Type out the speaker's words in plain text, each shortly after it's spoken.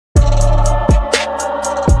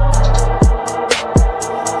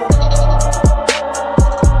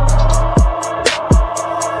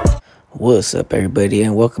What's up, everybody,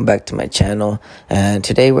 and welcome back to my channel. And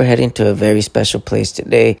today we're heading to a very special place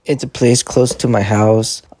today. It's a place close to my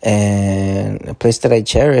house and a place that I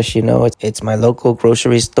cherish. You know, it's my local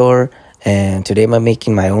grocery store, and today I'm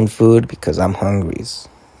making my own food because I'm hungry.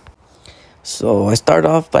 So I start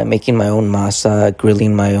off by making my own masa,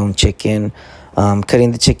 grilling my own chicken,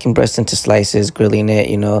 cutting the chicken breast into slices, grilling it,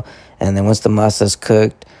 you know, and then once the masa's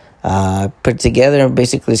cooked, put it together, and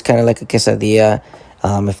basically it's kind of like a quesadilla.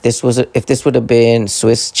 If this would have been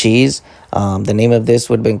Swiss cheese, the name of this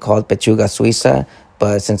would have been called Pechuga Suiza.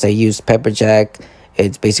 But since I used pepper jack,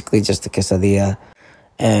 it's basically just a quesadilla.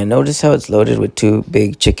 And notice how it's loaded with 2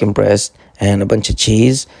 big chicken breasts and a bunch of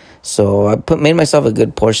cheese. So I made myself a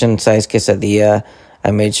good portion size quesadilla. I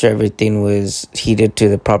made sure everything was heated to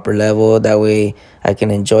the proper level. That way I can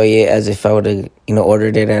enjoy it as if I would have,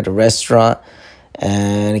 ordered it at a restaurant.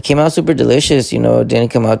 And it came out super delicious. It didn't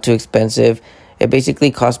come out too expensive. It basically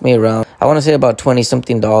cost me around, I want to say about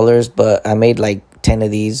 $20-something, but I made like 10 of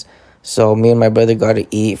these. So me and my brother got to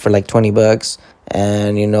eat for like $20.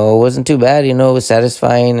 And, it wasn't too bad. It was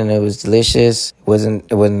satisfying and it was delicious. It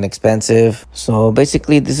wasn't expensive. So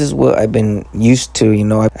basically, this is what I've been used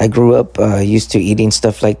to. I grew up used to eating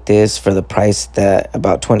stuff like this for the price that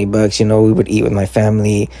about $20. We would eat with my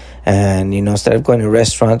family. And, instead of going to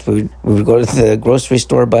restaurants, we would go to the grocery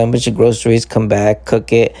store, buy a bunch of groceries, come back,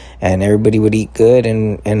 cook it, and everybody would eat good.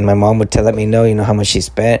 And my mom would let me know, how much she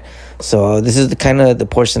spent. So this is the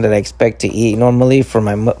portion that I expect to eat normally for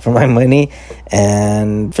my money.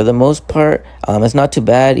 And for the most part, it's not too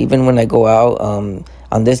bad. Even when I go out,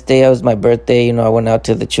 on this day, it was my birthday. I went out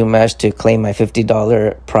to the Chumash to claim my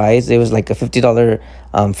 $50 prize. It was like a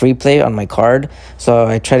 $50 free play on my card. So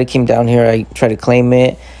I came down here. I tried to claim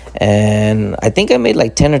it. And I think I made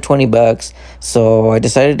like $10 or $20. So I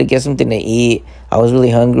decided to get something to eat. I was really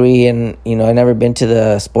hungry, and I never been to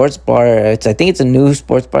the sports bar. I think it's a new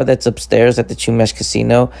sports bar that's upstairs at the Chumash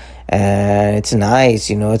Casino, and it's nice.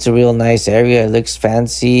 It's a real nice area. It looks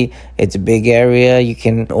fancy. It's a big area. You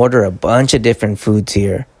can order a bunch of different foods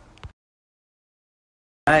here.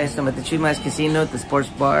 Guys, so I'm at the Chumash Casino at the sports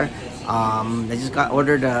bar. I just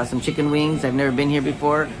ordered some chicken wings. I've never been here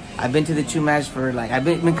before. I've been to the Chumash I've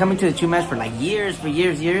been coming to the Chumash for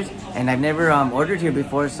years, and I've never ordered here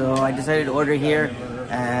before. So I decided to order here.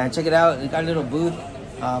 And check it out. We got a little booth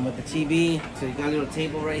with the TV. So you got a little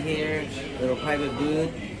table right here, a little private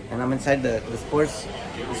booth, and I'm inside the sports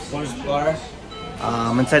bar.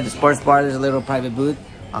 Inside the sports bar, there's a little private booth.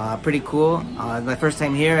 Pretty cool. My first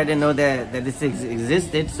time here. I didn't know that this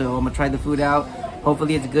existed, so I'm gonna try the food out.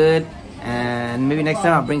 Hopefully it's good, and maybe next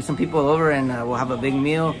time I'll bring some people over and we'll have a big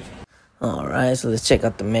meal. Alright, so let's check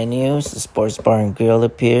out the menus. The sports bar and grill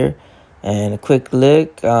up here, and a quick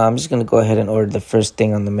look. I'm just gonna go ahead and order the first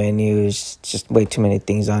thing on the menu. It's just way too many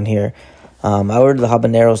things on here. I ordered the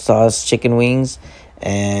habanero sauce chicken wings,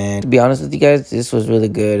 and to be honest with you guys, this was really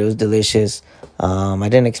good. It was delicious. I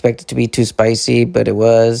didn't expect it to be too spicy, but it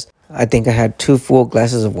was. I think I had 2 full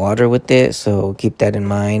glasses of water with it, so keep that in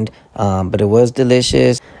mind. But it was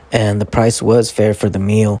delicious, and the price was fair for the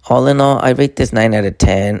meal. All in all, I rate this 9 out of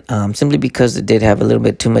 10, simply because it did have a little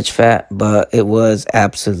bit too much fat, but it was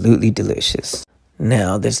absolutely delicious.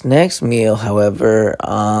 Now, this next meal, however,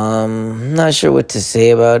 I'm not sure what to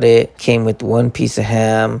say about it. Came with 1 piece of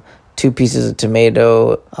ham, 2 pieces of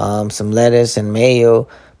tomato, some lettuce and mayo,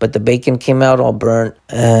 but the bacon came out all burnt.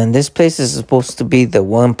 And this place is supposed to be the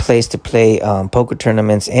one place to play poker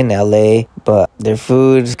tournaments in LA, but their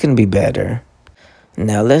food couldn't be better.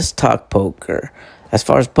 Now let's talk poker. As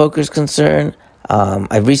far as poker is concerned,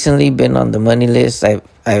 I've recently been on the money list.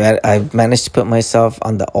 I've managed to put myself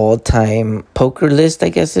on the all-time poker list, I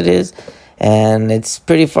guess it is. And it's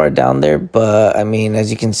pretty far down there, but I mean, as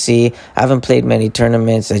you can see, I haven't played many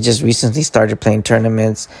tournaments. I just recently started playing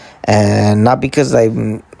tournaments, and not because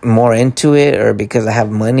I'm more into it or because I have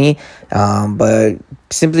money, but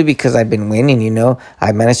simply because I've been winning.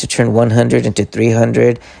 I managed to turn 100 into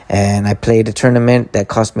 300, and I played a tournament that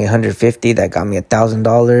cost me $150, that got me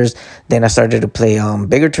 $1,000. Then I started to play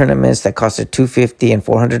bigger tournaments that costed $250 and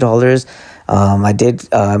 $400. I did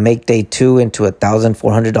make day 2 into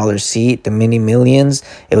 $1,400 seat, the Mini Millions.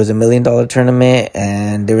 It was $1 million tournament,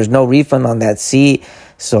 and there was no refund on that seat,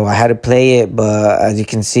 so I had to play it. But as you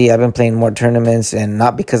can see, I've been playing more tournaments, and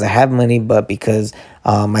not because I have money, but because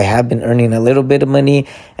I have been earning a little bit of money,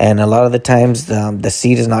 and a lot of the times the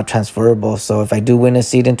seed is not transferable. So if I do win a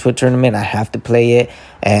seed into a tournament, I have to play it,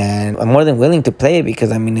 and I'm more than willing to play it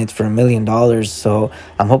because, I mean, it's for $1 million. So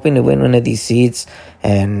I'm hoping to win one of these seats.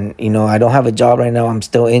 And, I don't have a job right now. I'm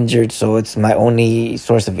still injured, so it's my only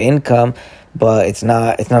source of income. but it's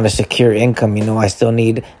not a secure income. You know, I still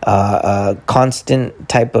need a constant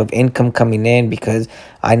type of income coming in, because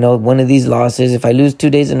I know one of these losses, if I lose 2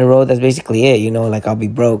 days in a row, that's basically it. You know, like I'll be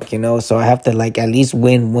broke. You know, so I have to like at least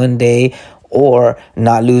win one day or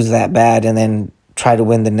not lose that bad, and then try to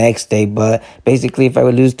win the next day. But basically, if I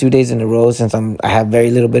would lose 2 days in a row, since I have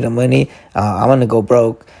very little bit of money, I'm gonna go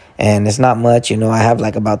broke. And it's not much, you know. I have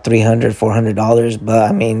like about $300-$400, but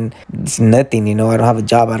I mean, it's nothing, you know. I don't have a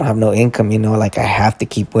job, I don't have no income, you know. Like, I have to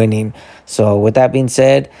keep winning. So with that being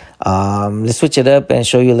said, let's switch it up and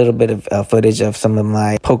show you a little bit of footage of some of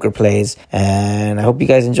my poker plays. And I hope you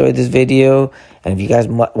guys enjoyed this video. And if you guys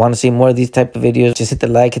want to see more of these type of videos, just hit the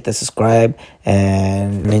like, hit the subscribe,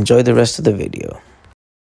 and enjoy the rest of the video.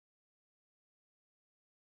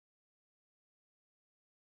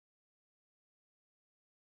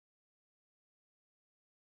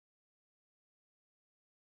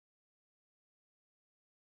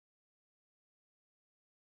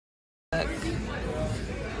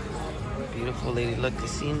 Beautiful Lady Luck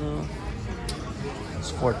Casino. There's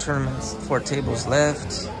 4 tournaments, 4 tables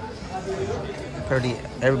left.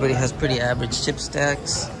 Everybody has pretty average chip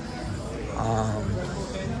stacks.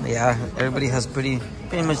 Yeah, everybody has pretty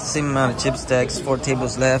much the same amount of chip stacks. 4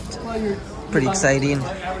 tables left. Pretty exciting.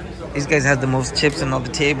 These guys have the most chips on all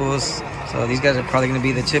the tables, so these guys are probably gonna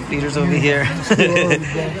be the chip leaders over here.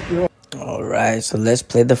 All right, so let's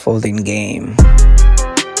play the folding game.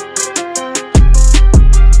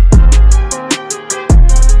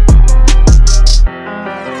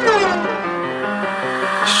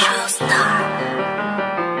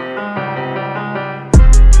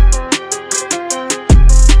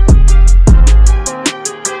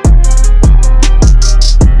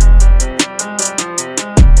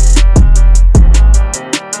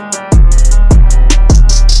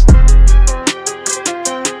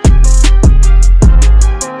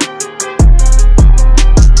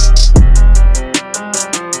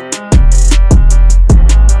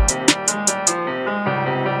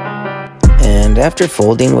 And after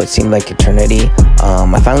folding what seemed like eternity,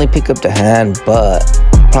 I finally pick up the hand, but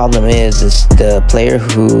problem is the player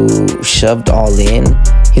who shoved all in,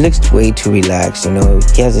 he looks way too relaxed. You know,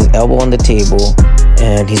 he has his elbow on the table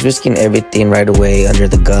and he's risking everything right away under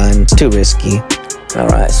the gun. It's too risky.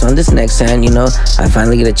 Alright, so on this next hand, you know, I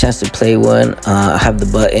finally get a chance to play one. I have the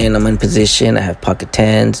button, I'm in position, I have pocket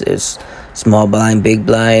tens, it's small blind, big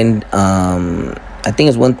blind. I think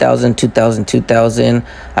it's 1,000, 2,000, 2,000.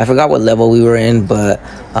 I forgot what level we were in, but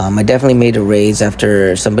I definitely made a raise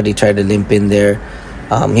after somebody tried to limp in there.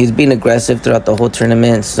 He's been aggressive throughout the whole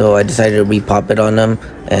tournament, so I decided to repop it on him,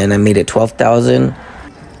 and I made it 12,000.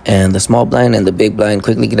 And the small blind and the big blind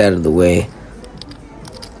quickly get out of the way.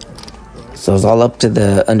 So it's all up to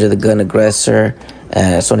the under the gun aggressor.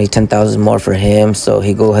 It's only 10,000 more for him, so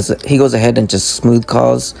he goes ahead and just smooth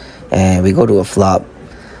calls, and we go to a flop.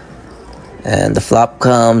 And the flop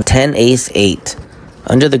comes 10 ace 8.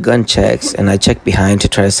 Under the gun checks, and I check behind to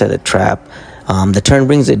try to set a trap. The turn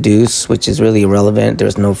brings a deuce, which is really irrelevant.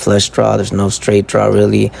 There's no flush draw, there's no straight draw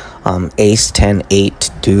really. Ace 10 8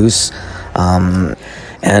 deuce.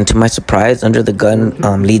 And to my surprise, under the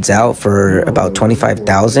gun leads out for about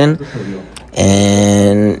 25,000.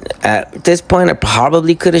 And at this point, I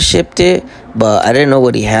probably could have shipped it, but I didn't know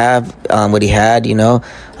what he had, you know.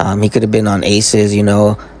 He could have been on aces, you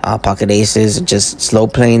know, pocket aces, just slow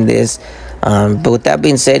playing this. But with that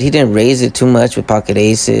being said, he didn't raise it too much with pocket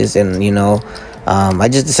aces, and you know, I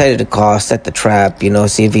just decided to call, set the trap, you know,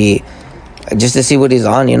 see if he, just to see what he's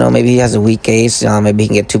on, you know. Maybe he has a weak ace, maybe he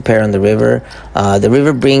can get 2 pair on the river. The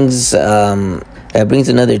river brings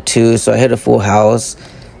another 2, so I hit a full house.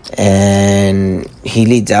 And he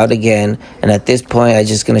leads out again, and at this point I'm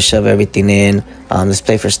just gonna shove everything in. Let's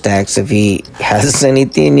play for stacks. If he has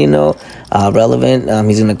anything, you know, relevant,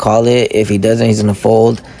 he's gonna call it. If he doesn't, he's gonna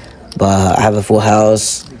fold. But I have a full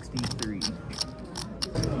house.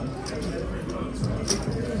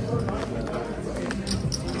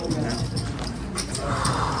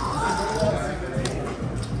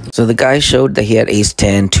 So the guy showed that he had ace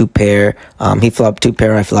 10, 2 pair. He flopped 2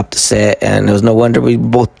 pair, I flopped a set, and it was no wonder we were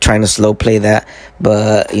both trying to slow play that.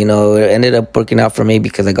 But, you know, it ended up working out for me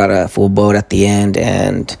because I got a full boat at the end,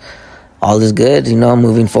 and all is good, you know,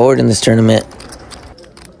 moving forward in this tournament.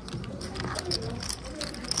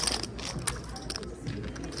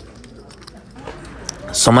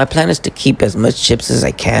 So my plan is to keep as much chips as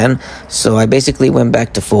I can. So I basically went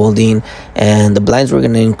back to folding, and the blinds were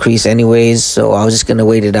going to increase anyways. So I was just going to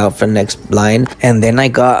wait it out for the next blind. And then I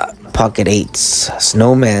got pocket eights,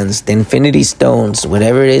 snowmans, the infinity stones,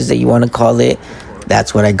 whatever it is that you want to call it.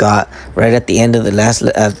 That's what I got right at the end of the last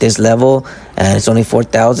at this level, and it's only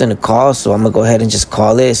 4,000 to call. So I'm gonna go ahead and just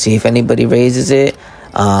call it, see if anybody raises it.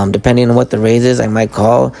 Depending on what the raise is, I might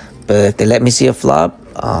call. But if they let me see a flop,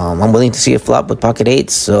 I'm willing to see a flop with pocket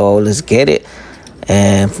eights. So let's get it.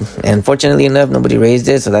 And fortunately enough, nobody raised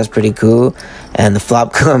it, so that's pretty cool. And the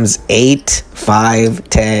flop comes 8, 5,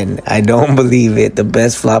 10. I don't believe it. The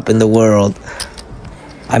best flop in the world.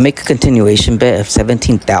 I make a continuation bet of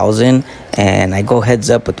 17,000, and I go heads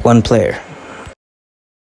up with one player.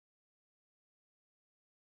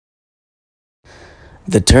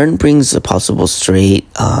 The turn brings a possible straight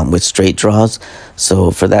with straight draws. So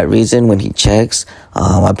for that reason, when he checks,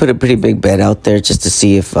 I put a pretty big bet out there just to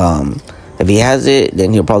see if he has it,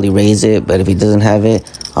 then he'll probably raise it. But if he doesn't have it,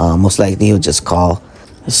 most likely he'll just call.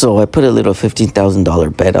 So I put a little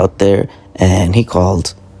 $15,000 bet out there, and he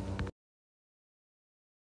called.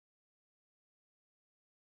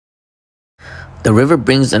 The river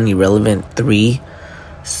brings an irrelevant 3.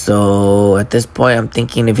 So at this point, I'm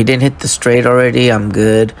thinking if he didn't hit the straight already, I'm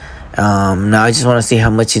good. Now I just want to see how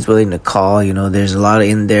much he's willing to call. You know, there's a lot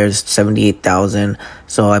in there, 78,000.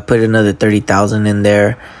 So I put another 30,000 in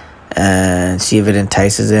there and see if it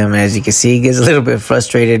entices him. As you can see, he gets a little bit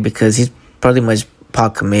frustrated because he's pretty much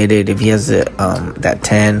pot committed if he has that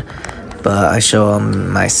 10. But I show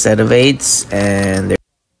him my set of 8s, and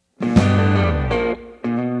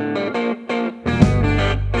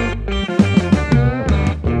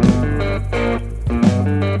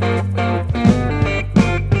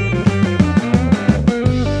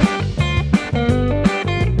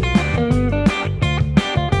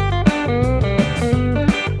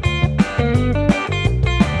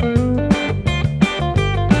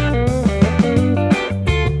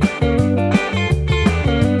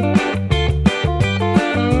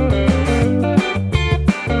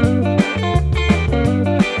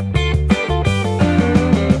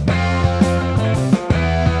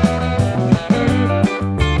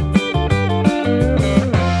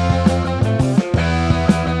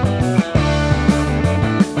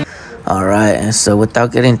Alright, and so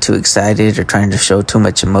without getting too excited or trying to show too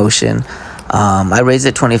much emotion, I raised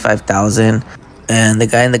it 25,000, and the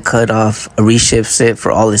guy in the cutoff reshifts it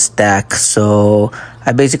for all his stack. So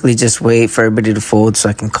I basically just wait for everybody to fold so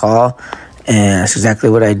I can call, and that's exactly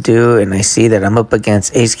what I do. And I see that I'm up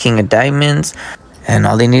against ace king of diamonds, and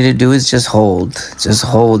all they need to do is just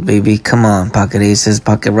hold, baby. Come on, pocket aces,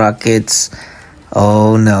 pocket rockets.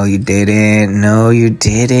 Oh no, you didn't. No, you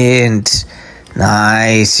didn't.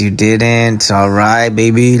 Nice, you didn't. All right,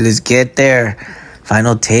 baby, let's get there.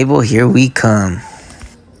 Final table, here we come.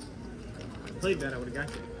 Played that, I would have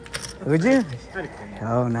got you. Would you? I had a queen.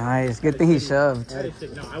 Oh, nice. Good thing he shoved. I had a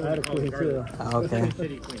shit. No, I would have queen too. Okay.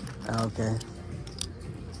 Shitty queen. Okay.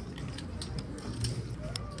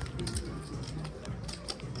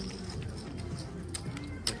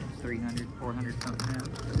 Like 300, 400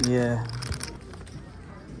 something. Yeah.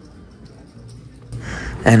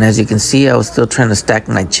 And as you can see, I was still trying to stack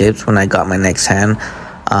my chips when I got my next hand.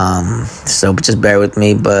 So just bear with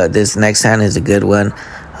me, but this next hand is a good one.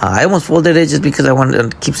 I almost folded it just because I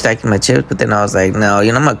wanted to keep stacking my chips, but then I was like, no,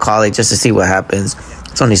 you know, I'm going to call it just to see what happens.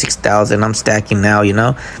 It's only 6,000. I'm stacking now, you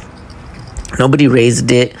know. Nobody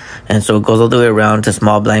raised it, and so it goes all the way around to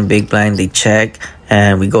small blind, big blind. They check,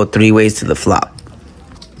 and we go 3 ways to the flop.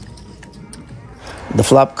 The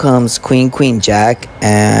flop comes queen, queen, jack,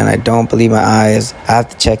 and I don't believe my eyes. I have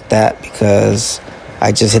to check that because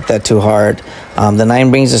I just hit that too hard. The 9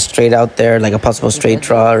 brings a straight out there, like a possible straight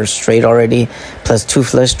draw or straight already, plus 2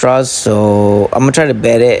 flush draws. So I'm gonna try to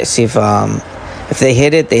bet it, see if they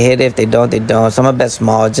hit it, they hit it. If they don't, they don't. So I'm gonna bet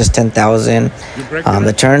small, just 10,000.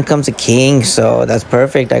 The turn comes a king, so that's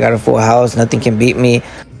perfect. I got a full house, nothing can beat me.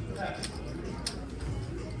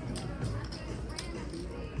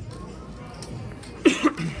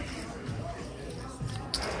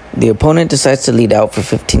 The opponent decides to lead out for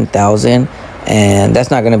 15,000, and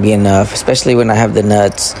that's not going to be enough, especially when I have the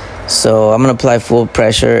nuts. So I'm going to apply full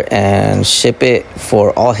pressure and ship it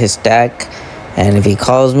for all his stack. And if he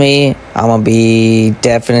calls me, I'm going to be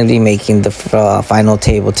definitely making the final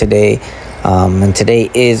table today. And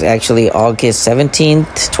today is actually August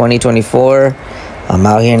 17th, 2024. I'm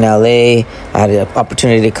out here in LA. I had an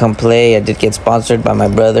opportunity to come play. I did get sponsored by my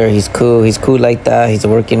brother. He's cool. He's cool like that. He's a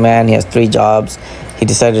working man. He has 3 jobs. He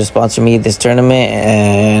decided to sponsor me this tournament,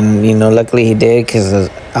 and, you know, luckily he did because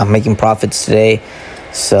I'm making profits today.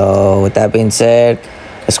 So with that being said,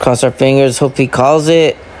 let's cross our fingers. Hope he calls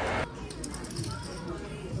it.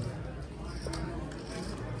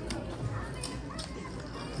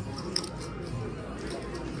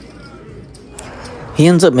 He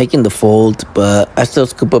ends up making the fold, but I still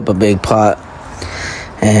scoop up a big pot.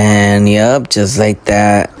 And yup, just like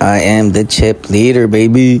that, I am the chip leader,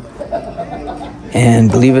 baby.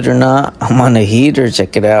 And believe it or not, I'm on a heater.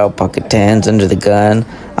 Check it out, pocket tens under the gun.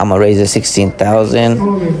 I'm gonna raise it 16,000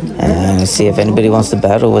 and see if anybody wants to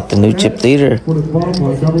battle with the new chip leader.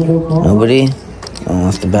 Nobody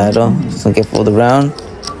wants to battle. So get fooled around.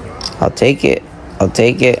 I'll take it. I'll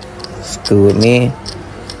take it. Screw with me.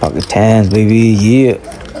 Pocket tens, baby. Yeah.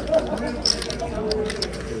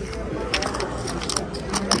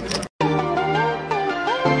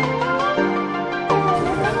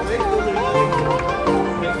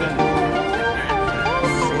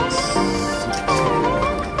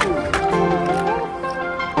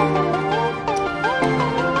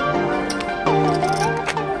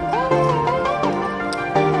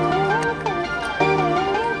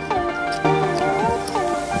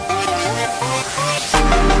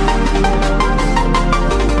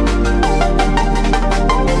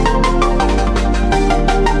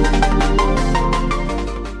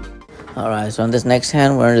 Alright, so on this next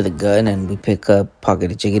hand, we're under the gun and we pick up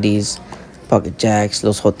pocket jiggities, pocket jacks,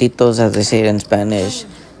 los jotitos as they say it in Spanish.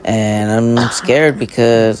 And I'm scared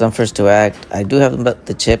because I'm first to act. I do have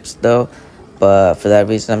the chips though, but for that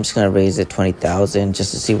reason, I'm just going to raise it 20,000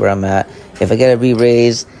 just to see where I'm at. If I get a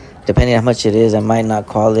re-raise, depending on how much it is, I might not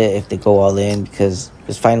call it if they go all in because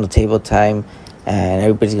it's final table time and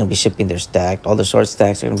everybody's going to be shipping their stack. All the short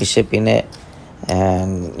stacks are going to be shipping it.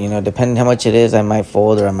 And, you know, depending how much it is, I might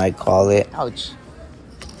fold or I might call it. Ouch.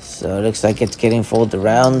 So it looks like it's getting folded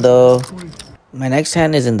around, though. My next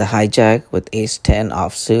hand is in the hijack with ace-10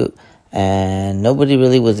 offsuit. And nobody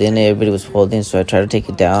really was in it. Everybody was folding, so I tried to take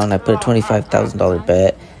it down. I put a $25,000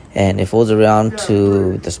 bet. And it folds around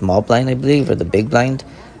to the small blind, I believe, or the big blind.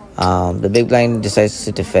 The big blind decides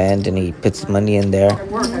to defend, and he puts money in there.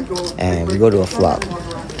 And we go to a flop.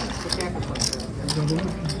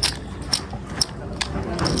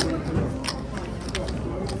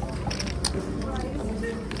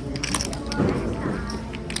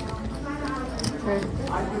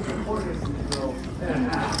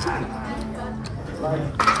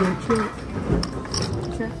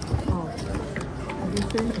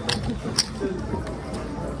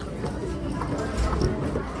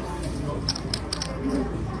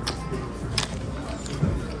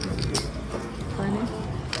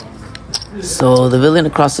 So the villain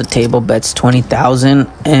across the table bets 20,000,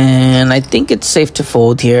 and I think it's safe to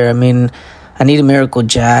fold here. I mean, I need a miracle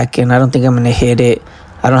jack, and I don't think I'm gonna hit it.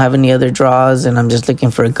 I don't have any other draws, and I'm just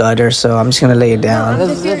looking for a gutter, so I'm just gonna lay it down.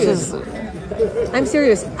 I'm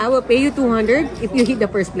serious. I will pay you 200 if you hit the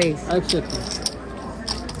first place. Let's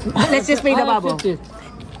just pay the bubble.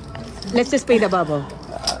 Let's just pay the bubble.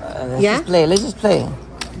 Let's just play.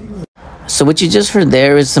 So what you just heard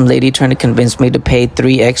there is some lady trying to convince me to pay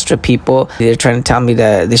 3 extra people. They're trying to tell me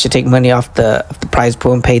that they should take money off the prize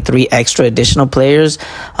pool and pay 3 extra additional players.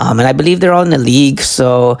 And I believe they're all in the league.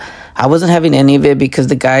 So I wasn't having any of it because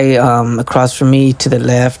the guy across from me to the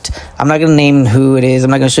left, I'm not going to name who it is. I'm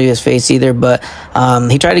not going to show you his face either. But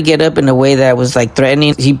he tried to get up in a way that was like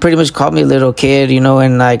threatening. He pretty much called me a little kid, you know,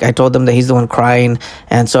 and like I told him that he's the one crying.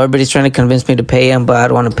 And so everybody's trying to convince me to pay him, but I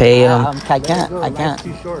don't want to pay him. I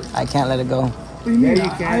can't let it go. What do you mean?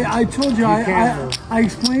 I told you, I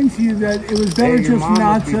explained to you that it was better just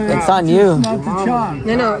not to. It's on you. Not to chop.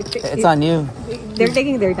 No. It's on you. They're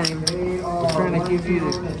taking their time. They're trying to give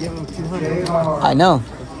them 200. I know.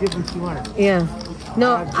 Give them 200. Yeah.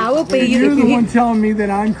 No, I will pay you You're if the you one hit. telling me that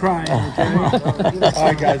I'm crying. Okay? All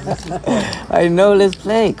right, guys, this is fun. I know. Let's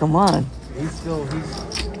play. Come on. He's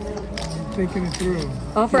Thinking it through.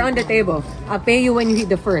 Offer on the table. I'll pay you when you hit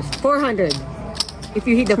the first. 400 if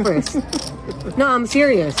you hit the first. No, I'm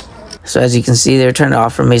serious. So as you can see, they're trying to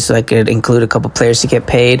offer me so I could include a couple players to get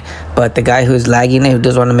paid. But the guy who's lagging it, who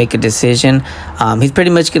does want to make a decision, he's pretty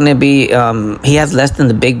much going to be, he has less than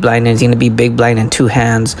the big blind, and he's going to be big blind in 2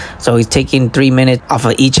 hands. So he's taking 3 minutes off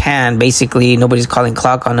of each hand. Basically, nobody's calling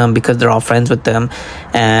clock on him because they're all friends with them.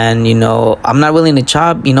 And, you know, I'm not willing to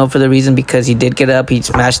chop, you know, for the reason because he did get up. He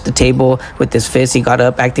smashed the table with his fist. He got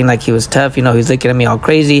up acting like he was tough. You know, he's looking at me all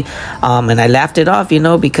crazy. And I laughed it off, you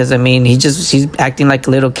know, because, I mean, he's acting like a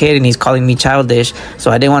little kid and he's calling me childish,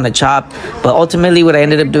 so I didn't want to chop. But ultimately what I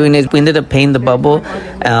ended up doing is we ended up paying the bubble,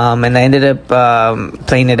 and I ended up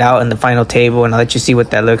playing it out in the final table, and I'll let you see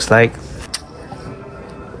what that looks like.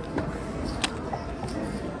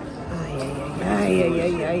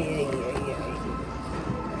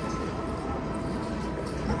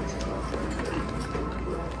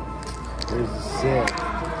 This is sick.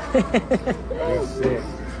 This is sick.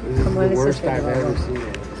 This is the worst I've ever seen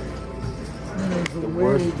it. The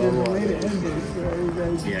worst bubble. I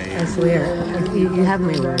swear. You have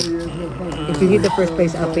my word. If you hit the first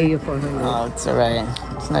place, I'll pay you 400. Oh, it's alright.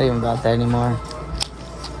 It's not even about that anymore.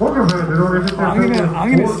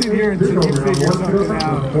 I'm gonna sit here until you figure something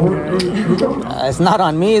out. Okay? It's not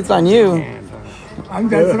on me, it's on you.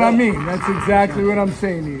 That's what I mean. That's exactly what I'm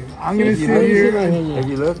saying to you. I'm gonna sit here. Have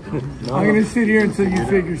you looked? No. I'm gonna sit here until you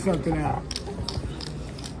figure something out.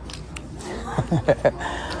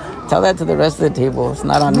 Tell that to the rest of the table. It's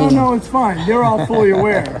not on me. No, it's fine. They're all fully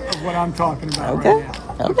aware of what I'm talking about Okay.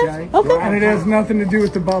 right now. Okay. And it has nothing to do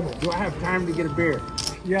with the bubble. Do I have time to get a beer?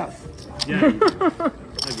 Yes. Yeah,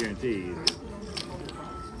 I guarantee you.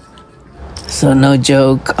 So no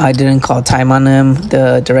joke, I didn't call time on him.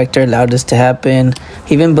 The director allowed this to happen.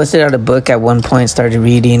 He even busted out a book at one point, started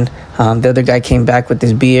reading. The other guy came back with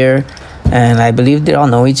his beer, and I believe they all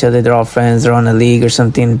know each other. They're all friends. They're on a league or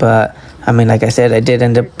something. But I mean, like I said, I did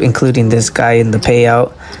end up including this guy in the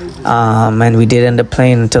payout, and we did end up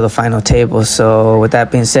playing until the final table. So with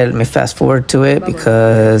that being said, let me fast forward to it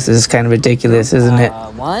because this is kind of ridiculous, isn't it?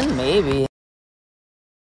 One maybe.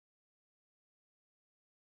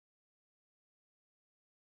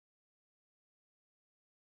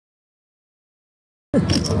 You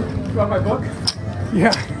got my book?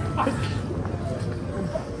 Yeah.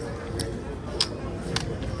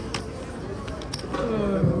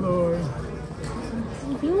 Oh, Lord.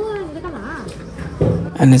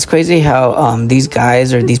 And it's crazy how these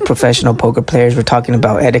guys or these professional poker players were talking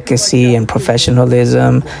about etiquette and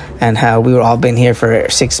professionalism and how we were all been here for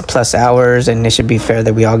 6+ hours and it should be fair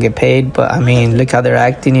that we all get paid. But I mean, look how they're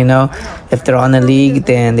acting, you know. If they're on the league,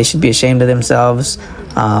 then they should be ashamed of themselves.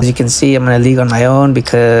 As you can see, I'm in a league on my own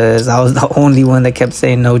because I was the only one that kept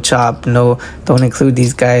saying no chop, no, don't include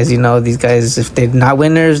these guys. You know, these guys, if they're not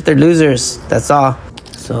winners, they're losers. That's all.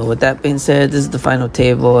 So with that being said, this is the final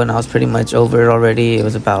table and I was pretty much over it already. It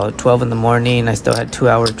was about 12 in the morning. I still had a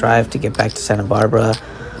 2-hour drive to get back to Santa Barbara.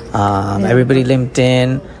 Everybody limped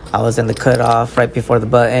in. I was in the cutoff right before the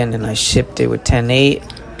button and I shipped it with 10-8.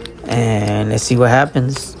 And let's see what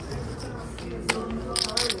happens.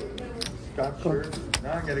 Now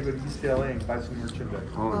I gotta go to UCLA and buy some merchandise.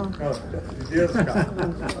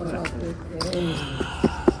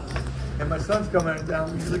 And my son's coming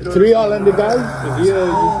down. 3 all-in the guys?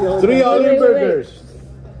 3 all-in burgers.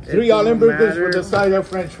 3 all-in burgers with a side of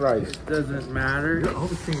French fries. Doesn't matter. I know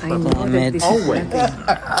that this is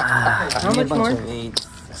How much more?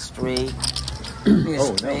 Straight.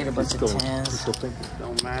 Straight, a bunch of 10s.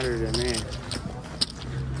 Don't matter to me.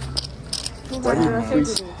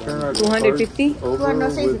 250?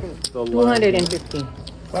 250.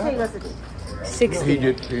 60. He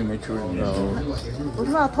did premature. No.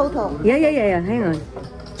 Yeah. Hang on.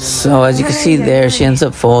 So as you can see there, she ends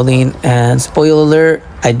up folding, and spoiler alert,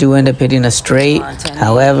 I do end up hitting a straight.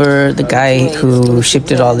 However, the guy who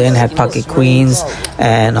shipped it all in had pocket queens,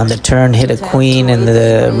 and on the turn hit a queen in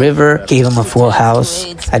the river, gave him a full house.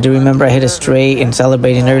 I do remember I hit a straight and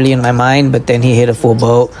celebrating early in my mind, but then he hit a full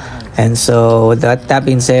boat. And so with that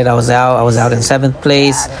being said, I was out in 7th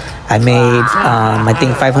place. I made I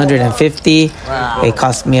think 550. It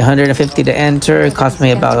cost me 150 to enter. It cost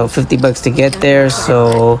me about $50 to get there,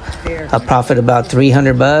 so a profit about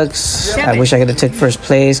 $300. I wish I could have took first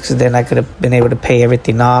place because then I could have been able to pay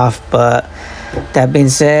everything off. But that being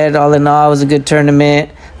said, all in all, it was a good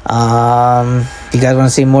tournament. You guys want to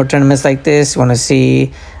see more tournaments like this? Want to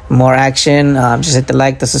see more action? Just hit the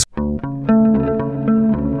like, the subscribe.